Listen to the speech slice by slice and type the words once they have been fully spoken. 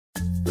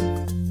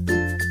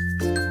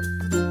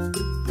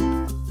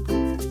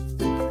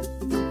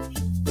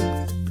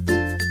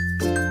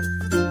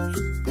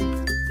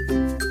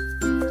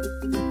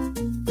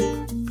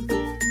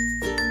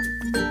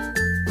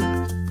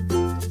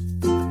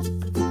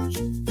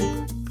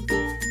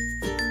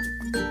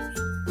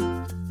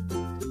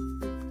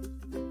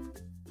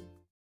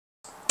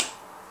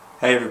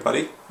Hey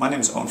everybody, my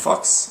name is Owen.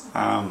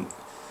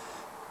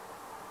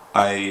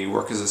 I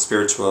work as a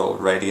spiritual,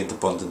 radiant,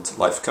 abundant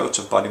life coach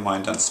of body,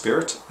 mind and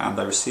spirit, and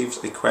I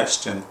received a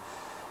question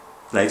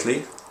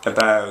lately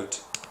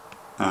about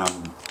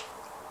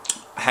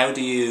how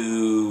do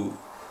you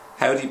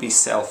be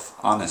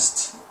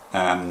self-honest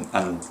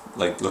and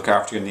like look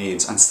after your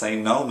needs and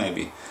say no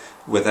maybe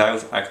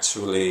without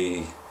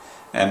actually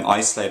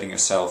isolating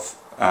yourself,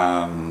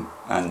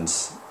 and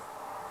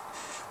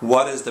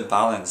what is the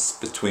balance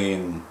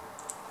between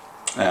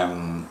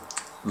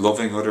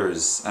loving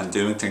others and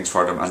doing things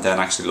for them and then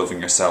actually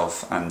loving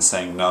yourself and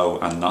saying no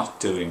and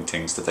not doing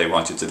things that they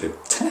want you to do.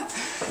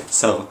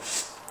 So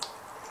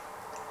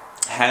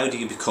how do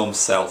you become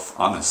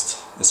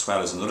self-honest as well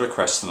as another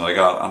question that I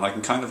got, and I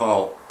can kind of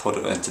all put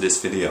it into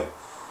this video.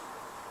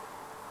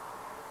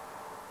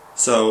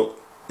 So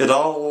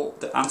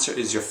the answer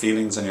is your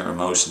feelings and your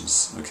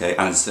emotions, okay,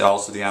 and it's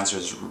also the answer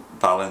is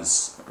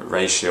balance,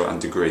 ratio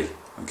and degree,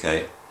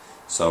 okay.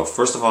 So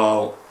first of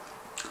all,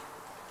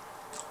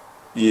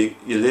 you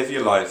live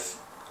your life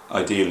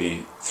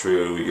ideally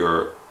through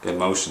your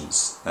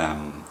emotions.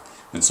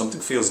 When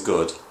something feels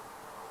good,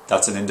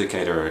 that's an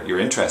indicator you're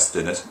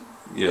interested in it,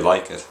 you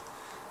like it,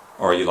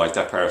 or you like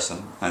that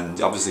person,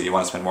 and obviously you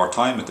want to spend more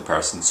time with the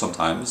person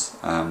sometimes,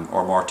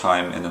 or more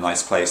time in a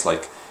nice place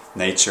like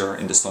nature,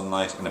 in the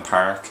sunlight, in a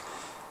park,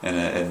 in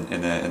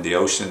the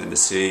ocean, in the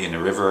sea, in a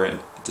river, in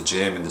the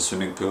gym, in the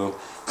swimming pool,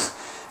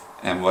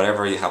 and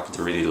whatever you happen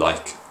to really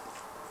like.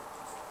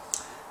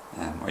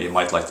 Or you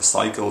might like to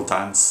cycle,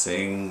 dance,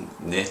 sing,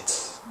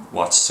 knit,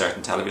 watch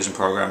certain television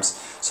programs.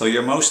 So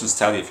your emotions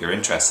tell you if you're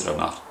interested or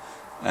not.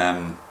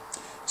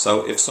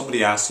 So if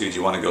somebody asks you, do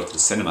you want to go to the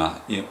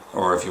cinema,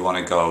 or if you want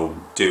to go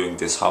doing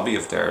this hobby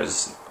of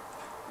theirs,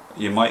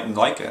 you mightn't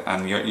like it,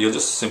 and you'll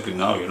just simply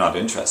know you're not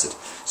interested.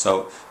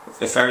 So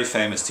a very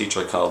famous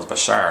teacher called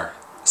Bashar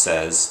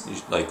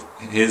says, like,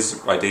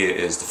 his idea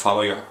is to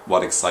follow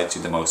what excites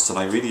you the most, and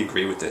I really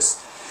agree with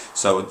this.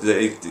 So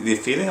the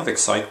feeling of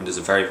excitement is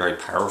a very, very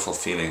powerful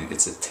feeling.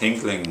 It's a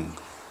tingling,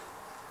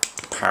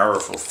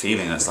 powerful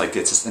feeling. It's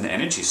just an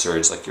energy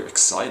surge, like you're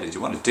excited,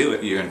 you want to do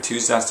it, you're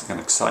enthusiastic and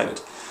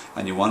excited,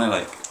 and you want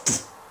to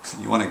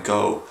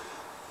go.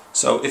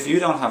 So if you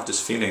don't have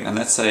this feeling, and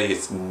let's say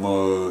it's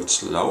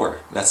much lower,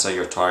 let's say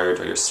you're tired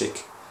or you're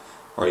sick,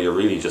 or you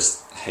really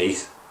just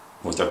hate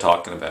what they're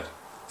talking about,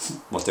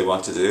 what they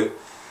want to do,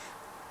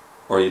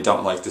 or you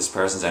don't like this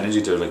person's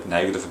energy, they're like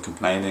negative and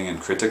complaining and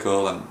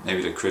critical, and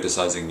maybe they're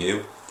criticizing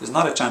you, there's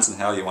not a chance in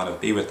hell you want to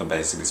be with them,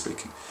 basically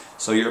speaking.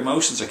 So your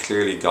emotions are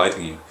clearly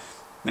guiding you.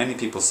 Many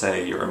people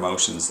say your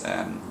emotions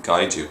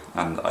guide you,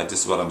 and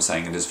this is what I'm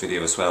saying in this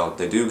video as well,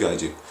 they do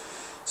guide you.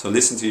 So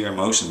listen to your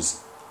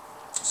emotions.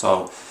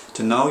 So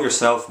to know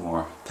yourself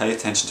more, pay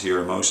attention to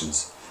your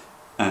emotions.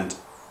 And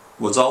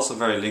what's also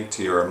very linked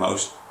to your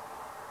emotions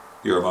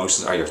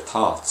are your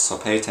thoughts. So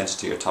pay attention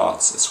to your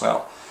thoughts as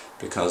well,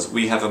 because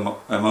we have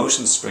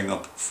emotions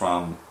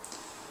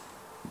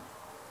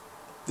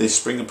they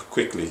spring up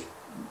quickly,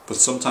 but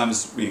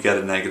sometimes we get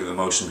a negative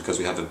emotion because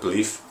we have a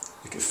belief,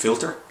 like a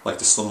filter, like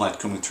the sunlight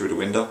coming through the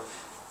window.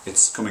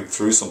 It's coming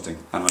through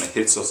something, and when it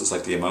hits us, it's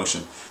like the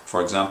emotion.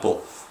 For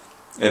example,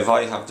 if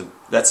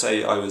let's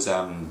say I was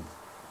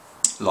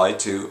lied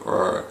to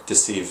or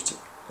deceived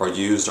or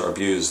used or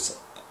abused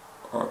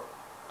or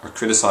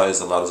criticized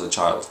a lot as a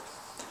child,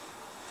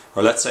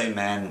 or let's say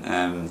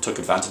men took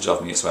advantage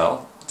of me as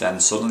well, then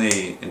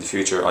suddenly in the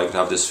future I could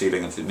have this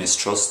feeling of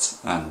mistrust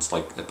and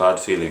like a bad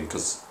feeling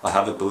because I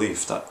have a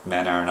belief that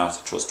men are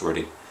not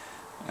trustworthy,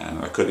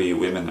 or it could be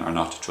women are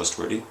not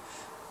trustworthy,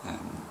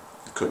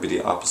 it could be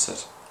the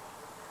opposite.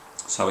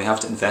 So we have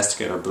to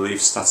investigate our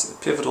beliefs. That's a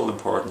pivotal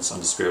importance on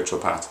the spiritual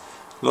path.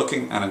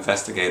 Looking and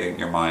investigating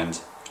your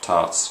mind, your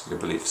thoughts, your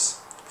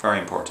beliefs. Very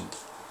important.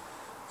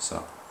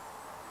 So,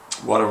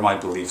 what are my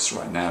beliefs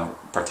right now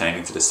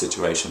pertaining to this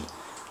situation?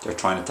 They're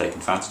trying to take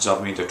advantage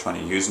of me, they're trying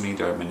to use me,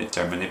 they're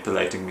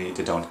manipulating me,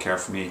 they don't care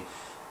for me,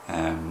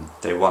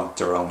 they want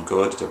their own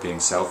good, they're being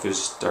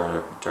selfish,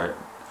 they're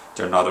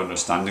not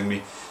understanding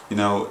me. You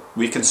know,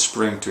 we can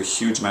spring to a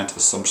huge amount of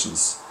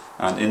assumptions.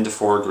 And in the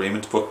Four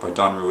Agreement book by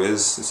Don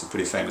Ruiz, it's a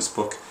pretty famous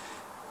book.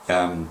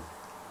 One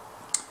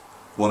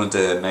of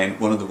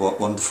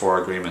the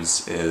four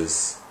agreements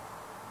is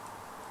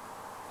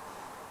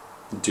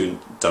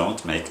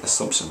don't make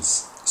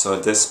assumptions. So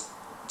this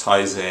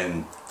ties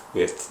in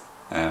with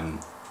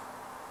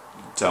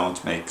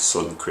don't make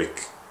sudden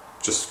quick.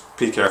 Just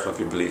be careful of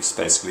your beliefs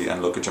basically,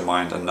 and look at your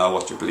mind and know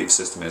what your belief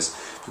system is.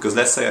 Because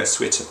let's say I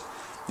switch it.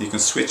 You can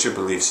switch your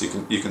beliefs. You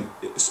can.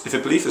 If a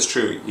belief is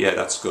true, yeah,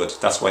 that's good.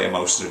 That's why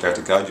emotions are there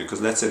to guide you.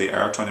 Because let's say they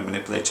are trying to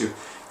manipulate you.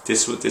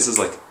 This is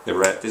like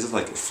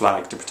a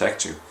flag to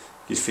protect you.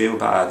 You feel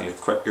bad.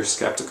 You're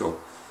skeptical,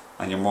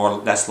 and you're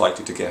less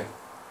likely to get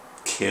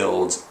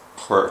killed,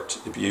 hurt,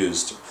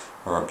 abused,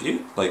 or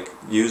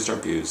used or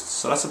abused.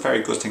 So that's a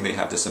very good thing that you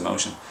have this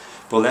emotion.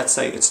 But let's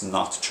say it's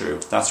not true.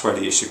 That's where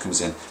the issue comes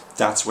in.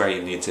 That's where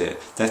you need to,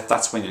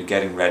 that's when you're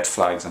getting red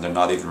flags and they're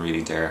not even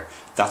really there.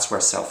 That's where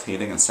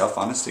self-healing and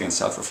self-honesty and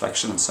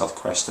self-reflection and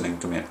self-questioning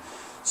come in.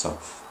 So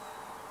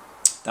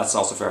That's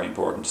also very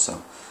important.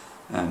 So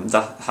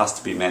that has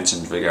to be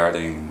mentioned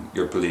regarding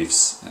your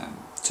beliefs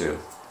too,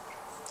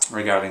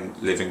 regarding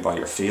living by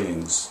your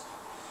feelings.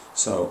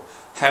 So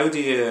how do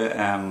you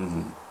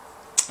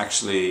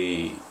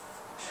actually...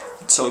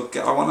 So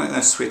I want to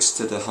now switch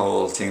to the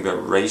whole thing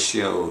about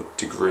ratio,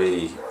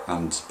 degree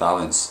and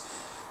balance.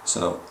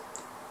 So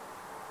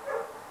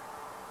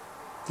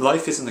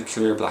life isn't a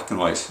clear black and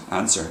white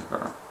answer.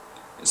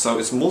 So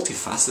it's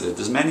multifaceted.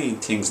 There's many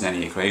things in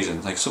any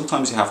equation. Like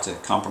sometimes you have to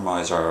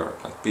compromise or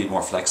like be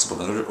more flexible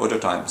than other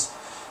times.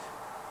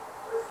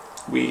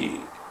 We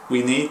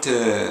need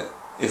to...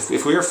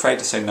 If we're afraid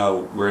to say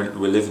no,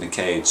 we live in a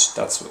cage.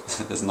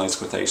 There's a nice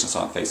quotation I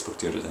saw on Facebook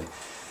the other day.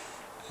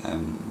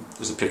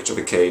 There's a picture of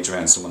a cage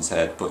around someone's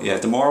head. But yeah,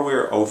 the more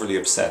we're overly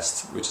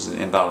obsessed, which is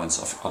an imbalance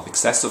of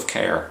excessive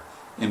care,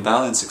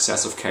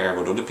 excessive care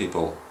what other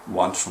people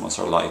want from us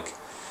or like,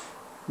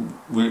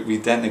 we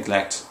then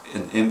neglect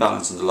an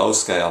imbalance in the low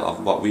scale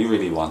of what we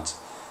really want.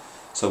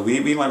 So we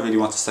might really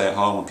want to stay at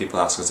home when people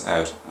ask us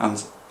out,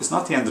 and it's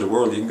not the end of the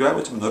world. You can go out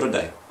with them another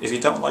day. If you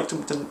don't like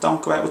them, then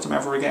don't go out with them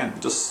ever again.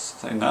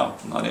 Just say no,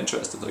 I'm not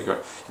interested. Like, you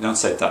don't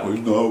say that. Well,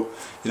 no,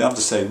 you don't have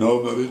to say no,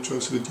 I'm not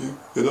interested in you.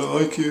 I don't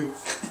like you.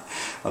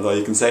 Although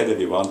you can say it if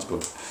you want,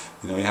 but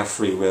you have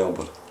free will.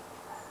 But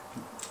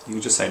you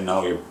can just say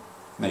no. You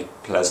make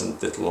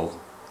pleasant little...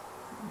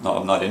 No,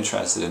 I'm not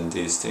interested in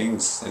these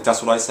things. Like,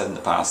 that's what I said in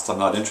the past. I'm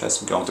not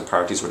interested in going to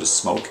parties where there's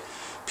smoke.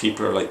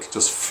 People are like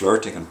just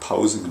flirting and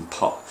posing and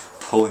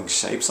pulling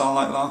shapes all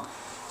night long.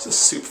 It's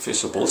just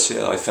superficial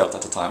bullshit I felt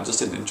at the time. I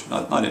just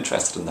not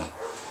interested in that.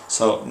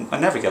 So I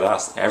never get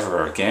asked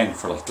ever again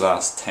for like the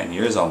last 10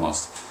 years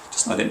almost.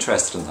 Just not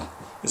interested in that.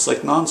 It's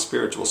like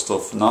non-spiritual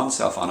stuff,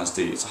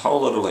 non-self-honesty. It's a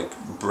whole lot of like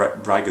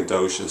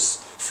braggadocious,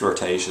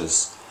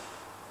 flirtatious,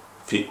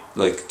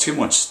 like too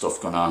much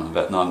stuff going on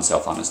about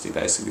non-self-honesty,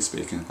 basically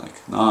speaking,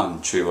 like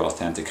non-true,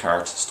 authentic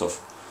heart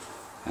stuff.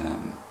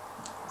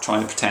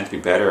 Trying to pretend to be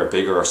better or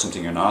bigger or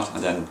something you're not,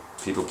 and then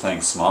people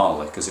playing small,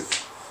 like as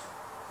if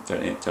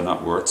they're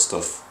not worth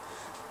stuff.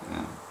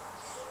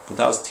 But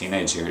that was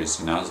teenage years,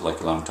 it was like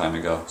a long time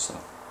ago. So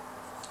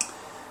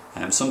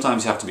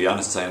sometimes you have to be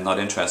honest and say I'm not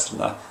interested in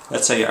that.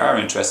 Let's say you are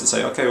interested,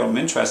 say okay, well I'm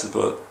interested,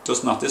 but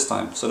just not this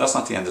time. So that's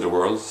not the end of the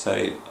world.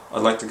 Say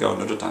I'd like to go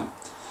another time.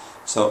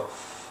 So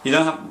you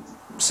don't have...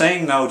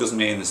 Saying no doesn't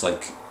mean it's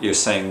like you're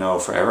saying no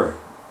forever,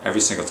 every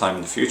single time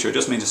in the future. It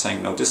just means you're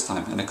saying no this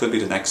time, and it could be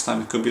the next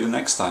time, it could be the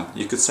next time.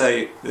 You could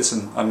say,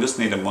 listen, I just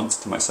need a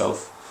month to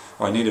myself,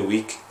 or I need a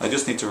week. I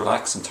just need to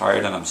relax, I'm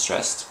tired and I'm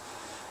stressed.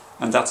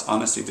 And that's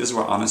honesty. This is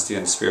where honesty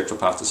and the spiritual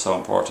path is so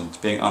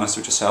important. Being honest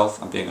with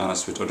yourself and being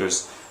honest with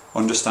others.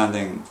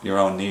 Understanding your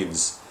own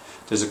needs.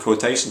 There's a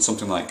quotation,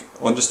 something like,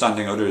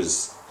 understanding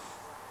others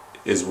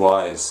is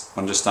wise,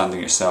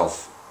 understanding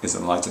yourself is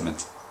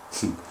enlightenment.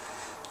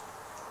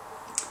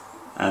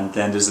 And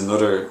then there's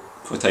another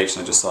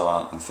quotation I just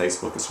saw on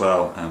Facebook as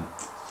well.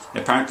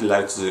 Apparently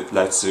Lao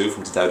Tzu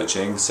from the Tao Te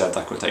Ching said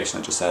that quotation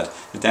I just said.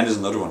 And then there's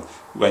another one.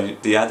 When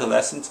the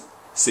adolescent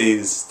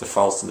sees the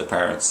faults in the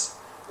parents,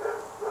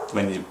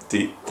 when you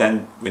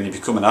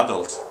become an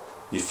adult,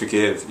 you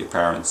forgive your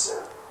parents.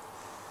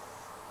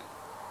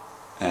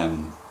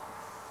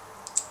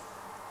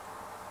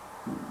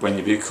 When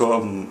you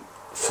become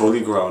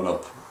fully grown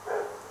up,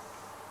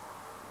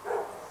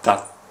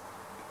 that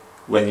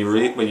when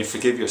you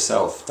forgive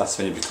yourself, that's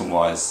when you become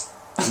wise.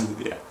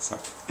 Yeah,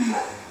 sorry.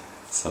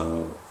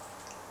 So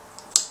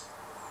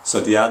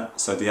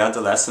the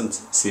adolescent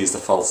sees the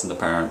faults in the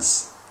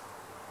parents.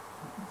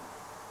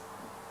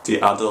 The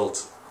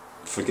adult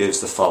forgives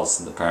the faults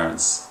in the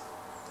parents.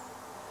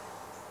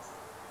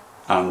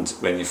 And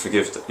when you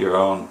forgive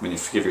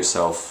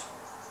yourself,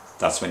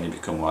 that's when you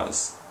become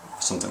wise.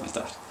 Something like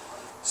that.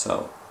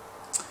 So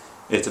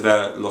it's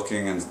about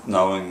looking and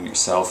knowing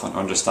yourself and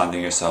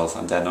understanding yourself,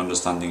 and then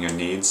understanding your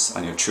needs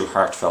and your true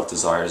heartfelt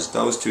desires.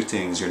 Those two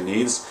things, your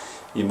needs,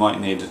 you might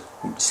need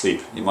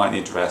sleep, you might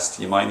need rest,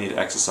 you might need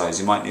exercise,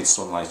 you might need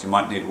sunlight, you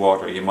might need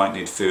water, you might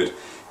need food,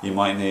 you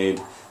might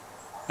need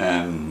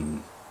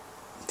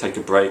take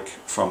a break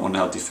from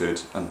unhealthy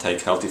food and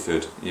take healthy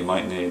food. You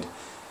might need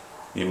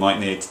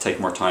to take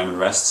more time and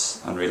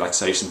rest and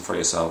relaxation for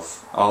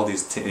yourself. All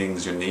these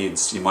things, your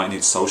needs. You might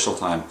need social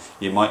time.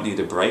 You might need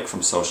a break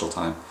from social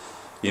time.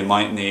 You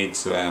might need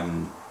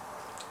to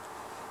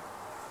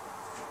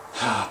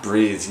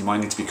breathe. You might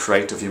need to be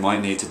creative. You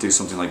might need to do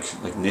something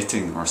like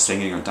knitting or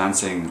singing or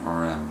dancing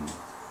or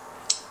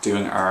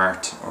doing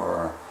art,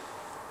 or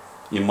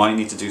you might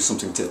need to do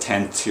something to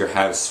attend to your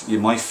house. You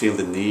might feel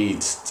the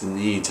need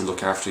to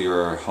look after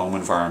your home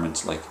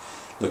environment, like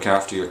look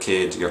after your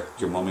kid, your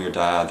mum or your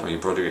dad, or your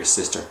brother or your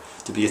sister,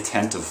 to be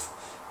attentive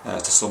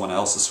to someone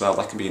else as well.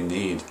 That can be a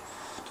need.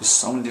 There's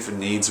so many different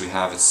needs we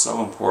have. It's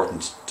so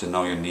important to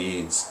know your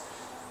needs.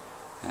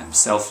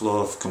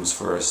 Self-love comes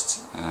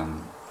first,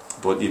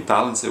 but you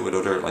balance it with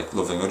like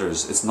loving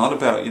others. It's not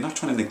about, you're not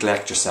trying to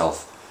neglect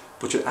yourself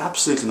but you're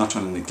absolutely not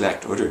trying to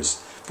neglect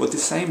others. But at the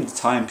same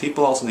time,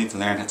 people also need to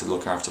learn how to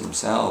look after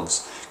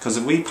themselves. Because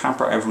if we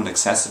pamper everyone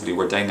excessively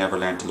where they never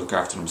learn to look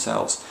after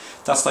themselves,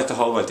 that's like the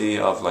whole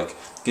idea of like,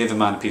 give a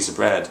man a piece of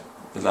bread,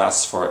 it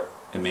lasts for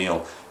a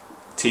meal.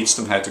 Teach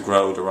them how to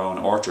grow their own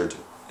orchard,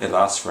 it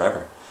lasts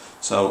forever.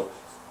 So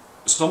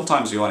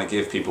sometimes you want to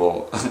give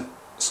people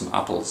some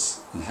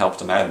apples and help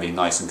them out and be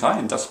nice and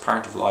kind. That's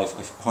part of life.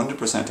 I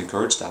 100%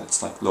 encourage that.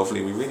 It's like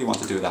lovely, we really want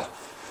to do that.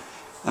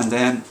 And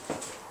then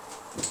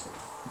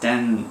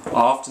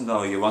often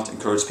though you want to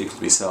encourage people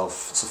to be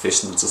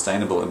self-sufficient and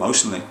sustainable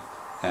emotionally,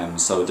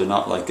 so they're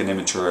not like an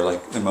immature,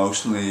 like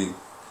emotionally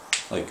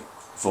like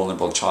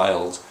vulnerable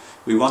child.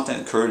 We want to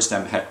encourage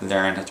them to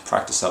learn how to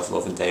practice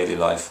self-love in daily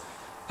life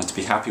and to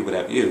be happy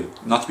without you,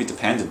 not to be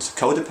dependent.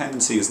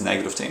 Codependency is a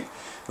negative thing.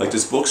 Like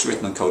there's books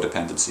written on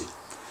codependency.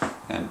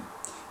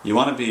 You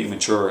want to be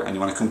mature and you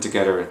want to come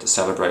together to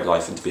celebrate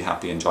life and to be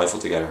happy and joyful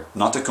together,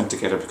 not to come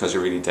together because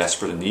you're really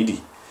desperate and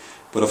needy.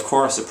 But of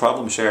course, a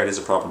problem shared is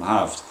a problem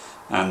halved,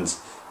 and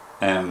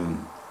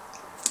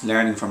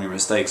learning from your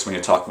mistakes when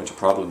you're talking about your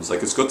problems,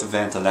 like it's good to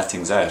vent and let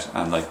things out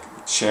and like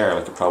share,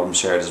 like a problem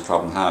shared is a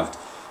problem halved,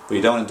 but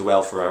you don't want to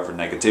dwell forever in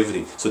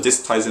negativity. So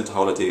this ties into the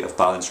whole idea of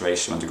balance,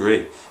 ratio and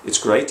degree. It's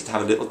great to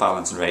have a little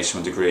balance and ratio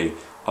and degree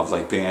of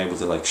like being able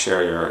to like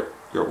share your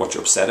what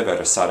you're upset about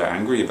or sad or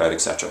angry about,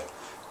 etc.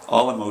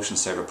 All emotions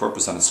serve a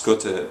purpose, and it's good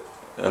to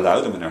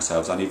allow them in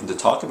ourselves and even to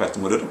talk about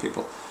them with other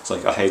people. It's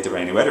like, I hate the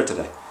rainy weather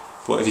today.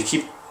 But if you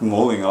keep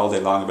mulling all day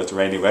long about the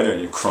rainy weather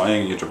and you're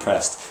crying and you're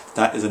depressed,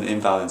 that is an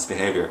imbalanced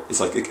behaviour. It's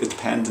like a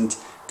dependent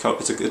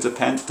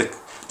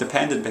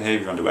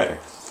behaviour on the weather.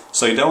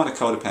 So you don't want a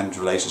codependent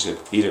relationship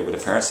either with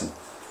a person.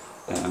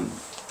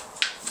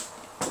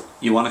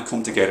 You want to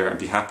come together and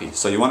be happy.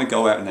 So you want to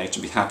go out in nature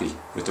and be happy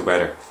with the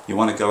weather. You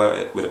want to go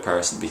out with a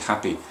person and be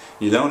happy.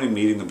 You don't want to be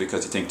meeting them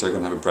because you think they're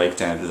going to have a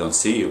breakdown if they don't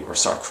see you or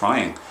start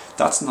crying.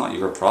 That's not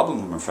your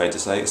problem, I'm afraid to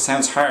say. It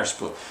sounds harsh,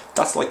 but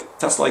that's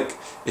like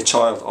a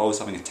child always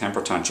having a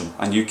temper tantrum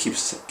and you keep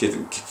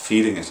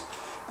feeding it,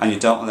 and you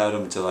don't allow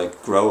them to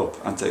like grow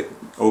up and to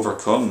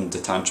overcome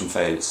the tantrum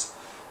phase.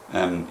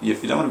 You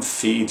don't want to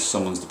feed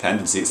someone's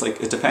dependency. It's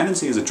like a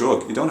dependency is a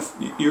drug.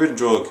 You're a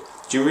drug.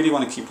 Do you really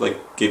want to keep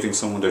like giving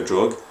someone their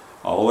drug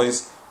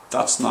always?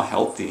 That's not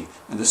healthy.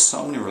 And there's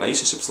so many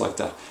relationships like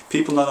that.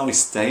 People not only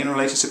stay in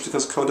relationships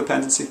because of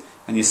codependency,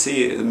 and you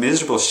see a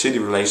miserable,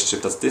 shitty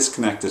relationship that's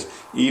disconnected,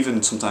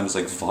 even sometimes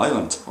like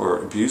violent or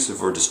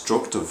abusive or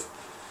destructive,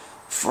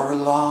 for a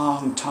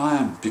long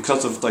time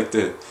because of like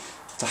the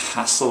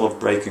hassle of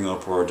breaking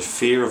up or the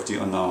fear of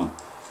the unknown.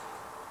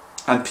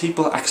 And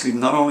people actually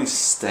not only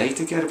stay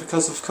together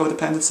because of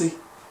codependency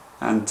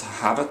and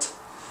habit,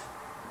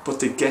 but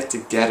they get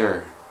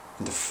together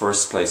in the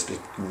first place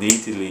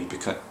immediately,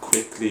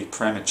 quickly,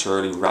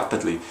 prematurely,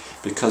 rapidly,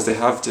 because they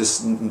have this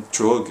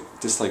drug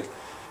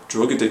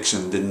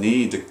addiction, the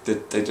need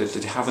that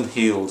they haven't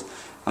healed,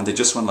 and they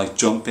just want to like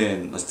jump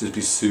in, like to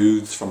be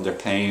soothed from their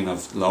pain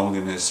of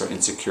loneliness or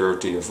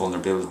insecurity or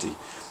vulnerability.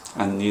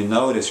 And you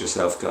know this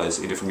yourself,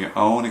 guys, either from your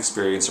own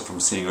experience or from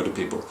seeing other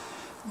people.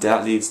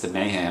 That leads to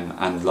mayhem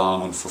and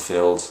long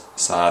unfulfilled,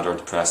 sad or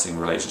depressing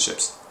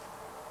relationships.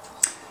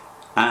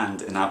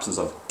 And in absence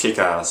of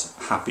kick-ass,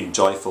 happy,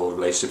 joyful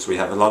relationships, we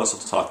have a lot of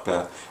stuff to talk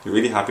about. You're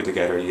really happy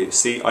together, you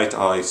see eye to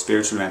eye,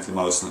 spiritually, mentally,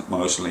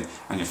 emotionally,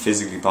 and you're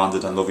physically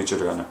bonded and love each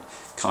other and are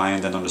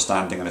kind and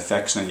understanding and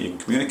affectionate, and you can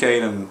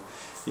communicate and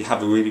you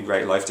have a really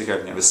great life together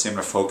and you have a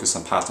similar focus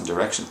and path and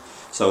direction.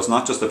 So it's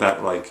not just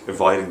about like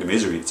avoiding the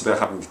misery, it's about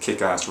having the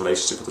kick-ass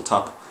relationship at the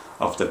top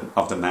of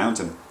the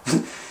mountain.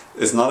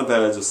 It's not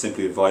about just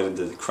simply avoiding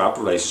the crap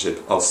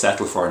relationship. I'll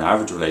settle for an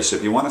average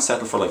relationship. You want to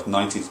settle for like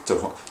 95 to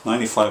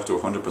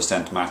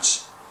 100% match.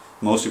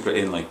 Most people are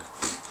in like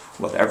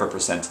whatever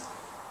percent,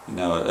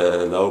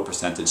 a low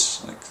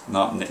percentage, like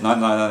not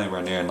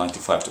anywhere near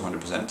 95 to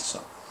 100%.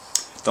 So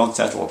don't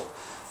settle.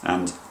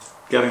 And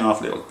getting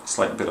off a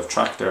slight bit of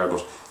track there,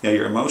 but yeah,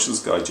 your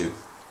emotions guide you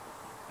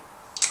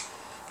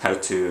how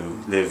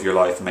to live your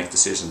life and make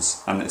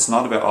decisions. And it's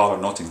not about all or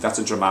nothing. That's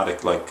a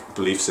dramatic like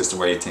belief system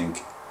where you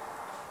think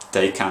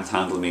they can't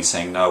handle me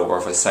saying no, or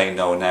if I say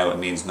no now it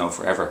means no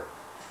forever.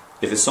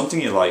 If it's something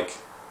you like,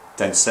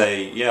 then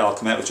say, yeah, I'll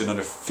come out with you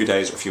another few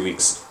days or a few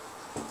weeks.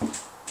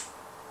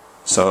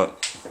 So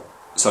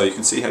you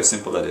can see how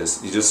simple that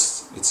is.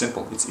 It's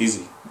simple, it's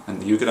easy,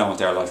 and you get on with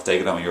their life, they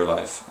get on with your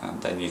life,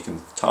 and then you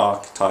can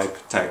talk, type,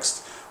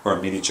 text, or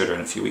meet each other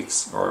in a few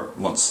weeks or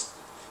months.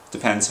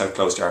 Depends how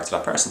close you are to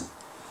that person.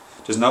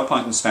 There's no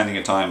point in spending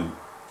your time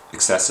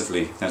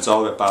excessively. Now it's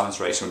all about balance,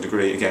 ratio and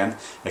degree again,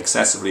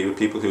 excessively with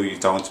people who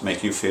don't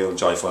make you feel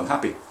joyful and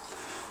happy.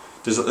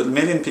 There's a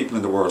million people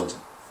in the world.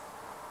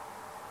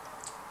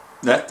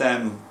 Let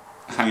them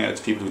hang out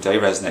with people who they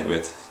resonate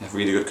with, you have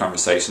really good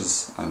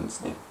conversations and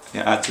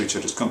you add to each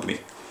other's company,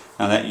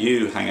 and let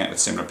you hang out with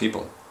similar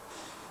people.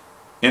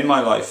 In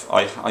my life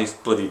I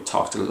bloody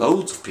talk to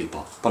loads of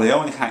people, but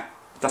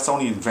that's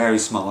only in very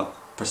small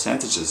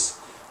percentages.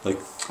 Like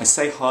I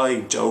say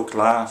hi, joke,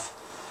 laugh,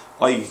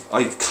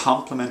 I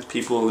compliment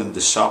people in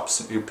the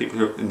shops, people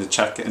who are in the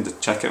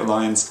checkout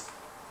lines,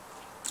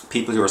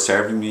 people who are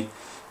serving me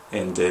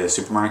in the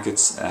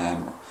supermarkets,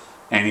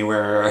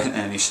 anywhere, in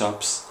any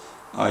shops.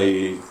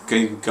 I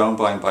go and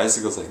buy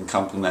bicycles. I can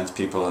compliment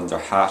people on their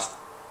hat,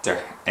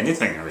 their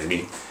anything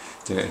really.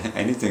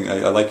 Anything.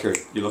 I like you're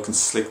looking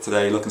slick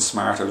today, you're looking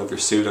smart, I love your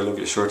suit, I love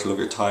your shirt, I love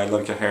your tie, I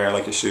like your hair, I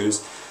like your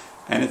shoes,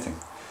 anything.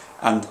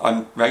 And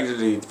I'm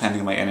regularly, depending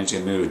on my energy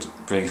and mood,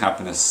 bringing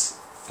happiness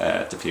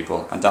to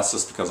people, and that's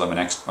just because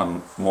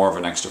I'm more of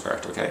an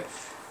extrovert, okay?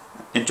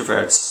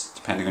 Introverts,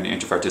 depending on your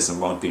introvertism,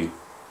 won't be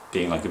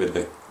being like a bit of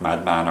a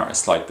madman or a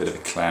slight bit of a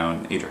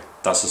clown either.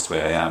 That's just the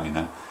way I am, you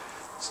know.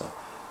 So,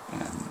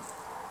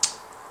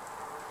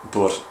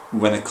 but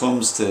when it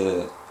comes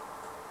to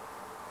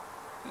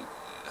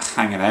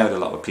hanging out a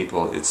lot with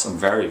people, I'm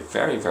very,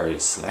 very, very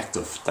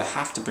selective. They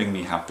have to bring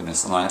me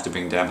happiness and I have to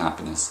bring them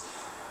happiness.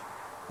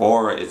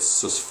 Or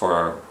it's just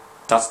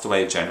that's the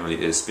way it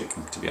generally is,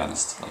 speaking, to be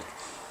honest. Like,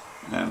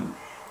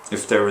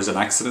 if there is an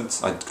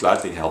accident, I'd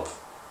gladly help.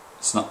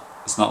 It's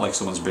not like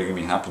someone's bringing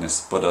me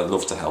happiness, but I'd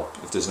love to help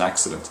if there's an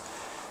accident.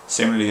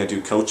 Similarly, I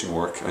do coaching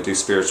work. I do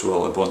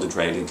spiritual, abundant,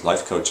 radiant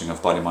life coaching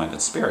of body, mind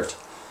and spirit.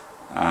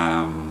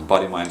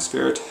 Body, mind,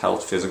 spirit,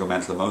 health, physical,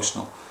 mental,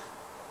 emotional.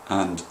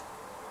 And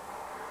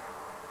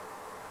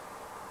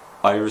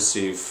I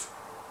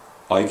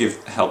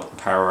give help,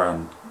 power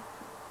and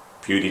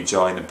beauty,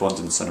 joy and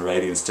abundance and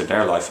radiance to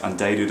their life, and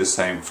they do the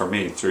same for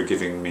me through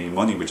giving me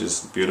money, which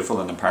is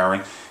beautiful and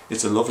empowering.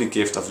 It's a lovely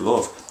gift of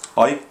love.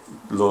 I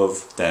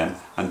love them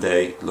and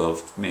they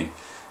love me.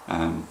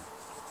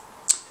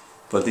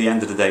 But at the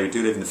end of the day, we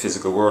do live in the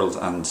physical world,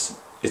 and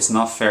it's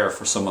not fair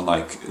for someone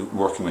like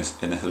working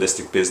in a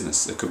holistic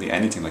business. It could be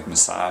anything like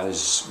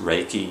massage,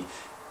 Reiki,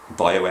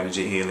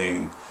 bioenergy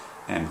healing,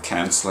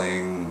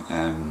 counselling,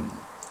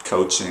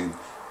 coaching.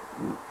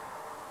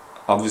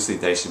 Obviously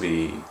they should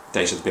be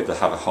able to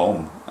have a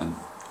home and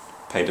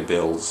pay the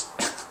bills.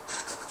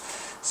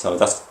 So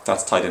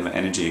that's tied in with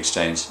energy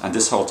exchange, and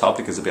this whole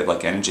topic is a bit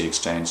like energy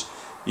exchange.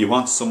 You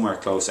want somewhere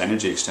close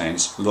energy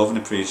exchange, love and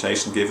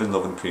appreciation given,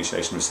 love and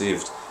appreciation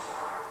received.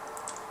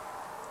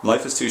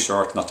 Life is too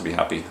short not to be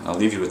happy. I'll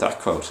leave you with that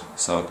quote.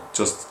 So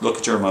just look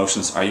at your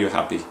emotions. Are you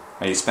happy?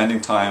 Are you spending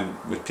time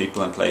with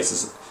people and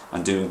places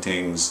and doing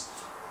things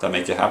that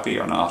make you happy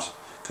or not?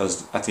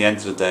 Because at the end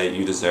of the day,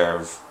 you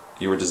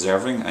are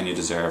deserving and you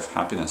deserve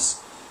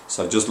happiness.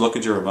 So just look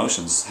at your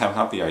emotions. How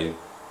happy are you?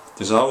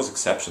 There's always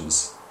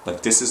exceptions.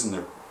 Like, this isn't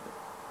a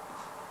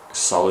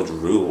solid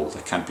rule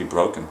that can't be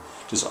broken.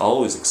 There's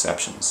always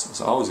exceptions.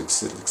 There's always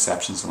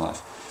exceptions in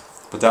life.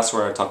 But that's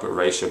where I talk about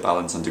ratio,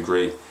 balance and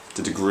degree.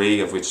 The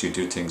degree of which you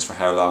do things for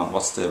how long.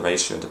 What's the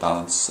ratio, the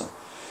balance? So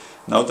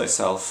know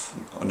thyself,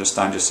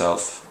 understand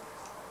yourself,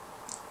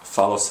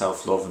 follow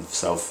self-love and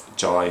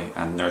self-joy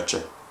and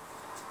nurture.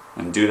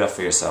 And do that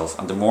for yourself.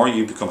 And the more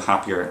you become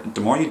happier,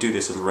 the more you do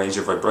this, it'll raise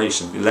your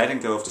vibration. You're letting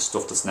go of the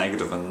stuff that's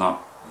negative and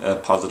not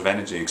positive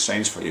energy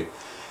exchange for you.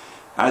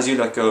 As you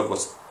let go of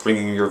what's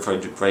bringing your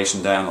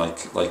vibration down,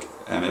 like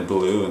a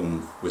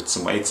balloon with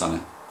some weights on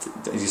it,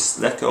 you just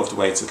let go of the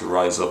weights, it'll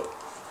rise up.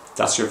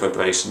 That's your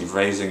vibration. You're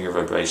raising your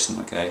vibration,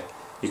 okay?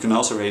 You can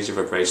also raise your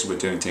vibration with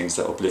doing things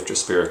that uplift your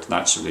spirit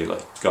naturally,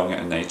 like going out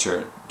in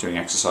nature, doing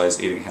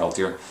exercise, eating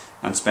healthier,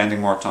 and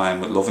spending more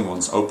time with loving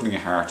ones, opening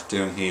your heart,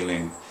 doing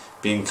healing,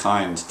 being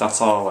kind.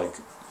 That's all, like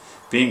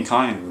being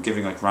kind,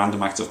 giving like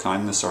random acts of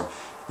kindness or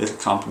little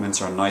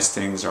compliments or nice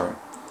things or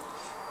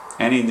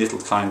any little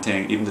kind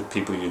thing, even to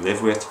people you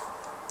live with,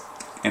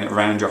 in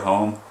around your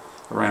home,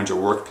 around your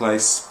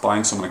workplace,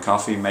 buying someone a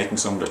coffee, making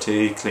someone their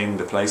tea, cleaning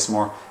the place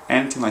more.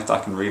 Anything like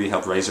that can really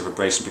help raise your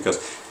vibration, because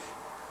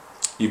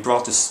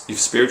you've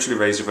spiritually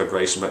raised your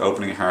vibration by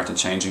opening your heart and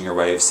changing your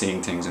way of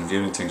seeing things and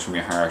viewing things from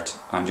your heart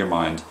and your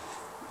mind.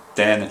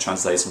 Then it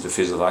translates into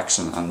physical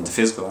action, and the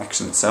physical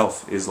action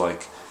itself is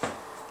like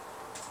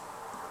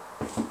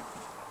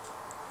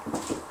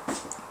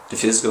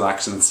what's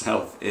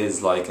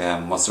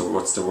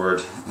the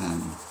word?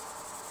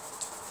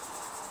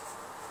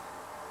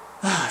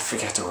 I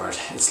forget the word.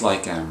 It's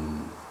like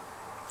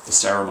the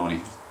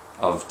ceremony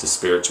of the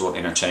spiritual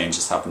interchange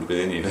that's happened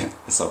within you.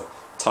 So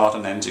thought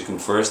and energy come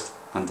first,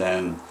 and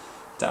then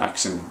the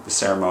action, the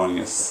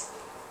ceremonious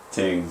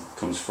thing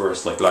comes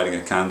first, like lighting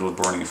a candle,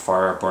 burning a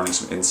fire, burning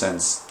some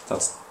incense.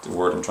 That's the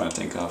word I'm trying to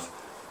think of.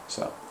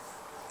 So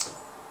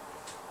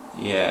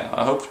yeah,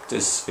 I hope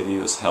this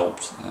video has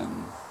helped.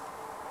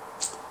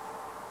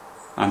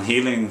 And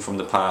healing from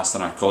the past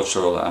and our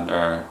cultural and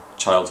our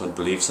childhood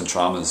beliefs and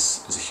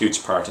traumas is a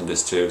huge part in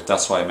this too.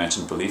 That's why I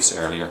mentioned beliefs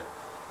earlier.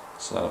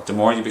 So the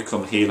more you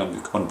become healed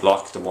and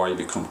unblock, the more you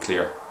become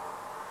clear.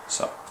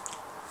 So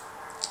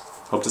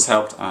hope this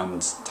helped,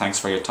 and thanks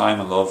for your time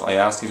and love. I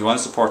ask if you want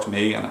to support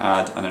me and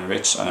add and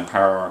enrich and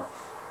empower,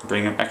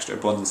 bring an extra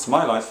abundance to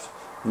my life,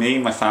 me,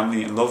 my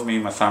family, and love me,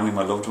 my family,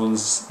 my loved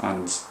ones,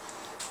 and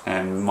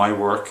my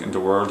work in the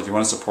world, if you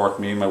want to support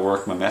me, my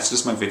work, my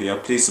messages, my video,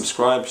 please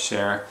subscribe,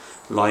 share,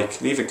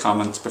 like, leave a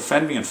comment,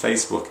 befriend me on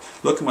Facebook.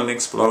 Look at my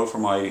links below for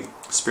my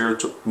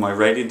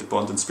Radiant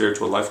Abundant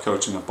Spiritual Life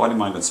Coaching of Body,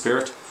 Mind and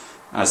Spirit,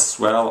 as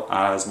well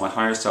as my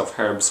Higher Self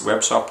Herbs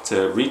web shop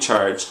to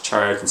recharge,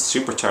 charge and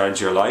supercharge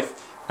your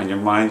life and your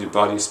mind, your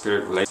body,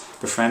 spirit, relationship.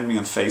 Befriend me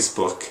on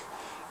Facebook.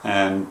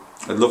 I'd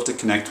love to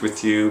connect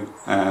with you.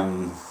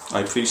 I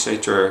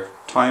appreciate your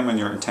time and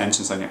your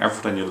intentions and your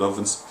effort and your love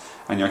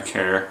and your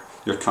care,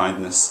 your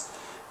kindness.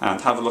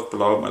 And have a look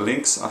below at my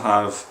links.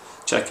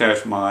 Check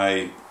out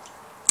my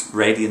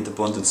Radiant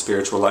Abundant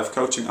Spiritual Life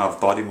Coaching of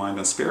Body, Mind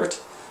and Spirit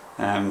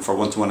for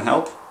one-to-one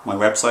help. My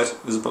website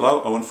is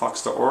below,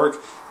 owenfox.org.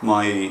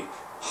 My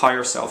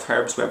Higher Self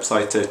Herbs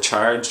website to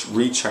charge,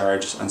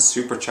 recharge and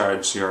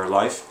supercharge your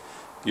life,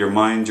 your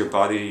mind, your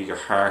body, your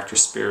heart, your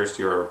spirit,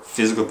 your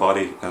physical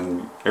body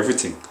and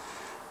everything.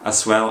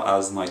 As well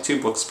as my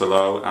 2 books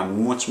below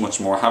and much, much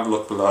more. Have a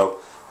look below.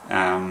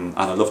 And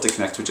I'd love to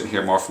connect with you and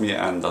hear more from you,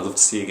 and I'd love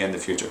to see you again in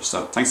the future.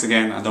 So thanks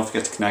again, and don't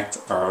forget to connect,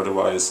 or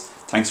otherwise,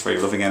 thanks for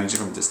your loving energy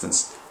from a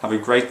distance. Have a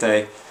great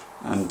day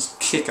and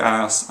kick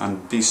ass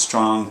and be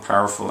strong,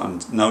 powerful,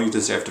 and know you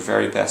deserve the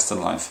very best in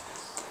life.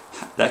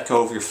 Let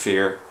go of your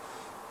fear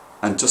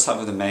and just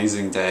have an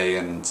amazing day,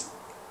 and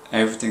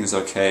everything is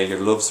okay. You're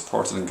loved,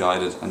 supported and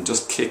guided, and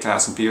just kick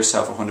ass and be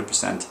yourself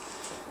 100%.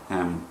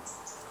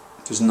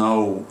 There's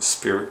no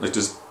spirit,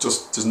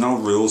 there's no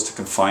rules to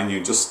confine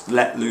you. Just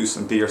let loose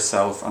and be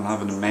yourself and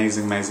have an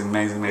amazing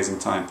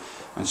time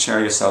and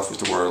share yourself with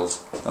the world.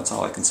 That's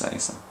all I can say,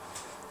 so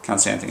can't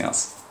say anything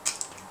else.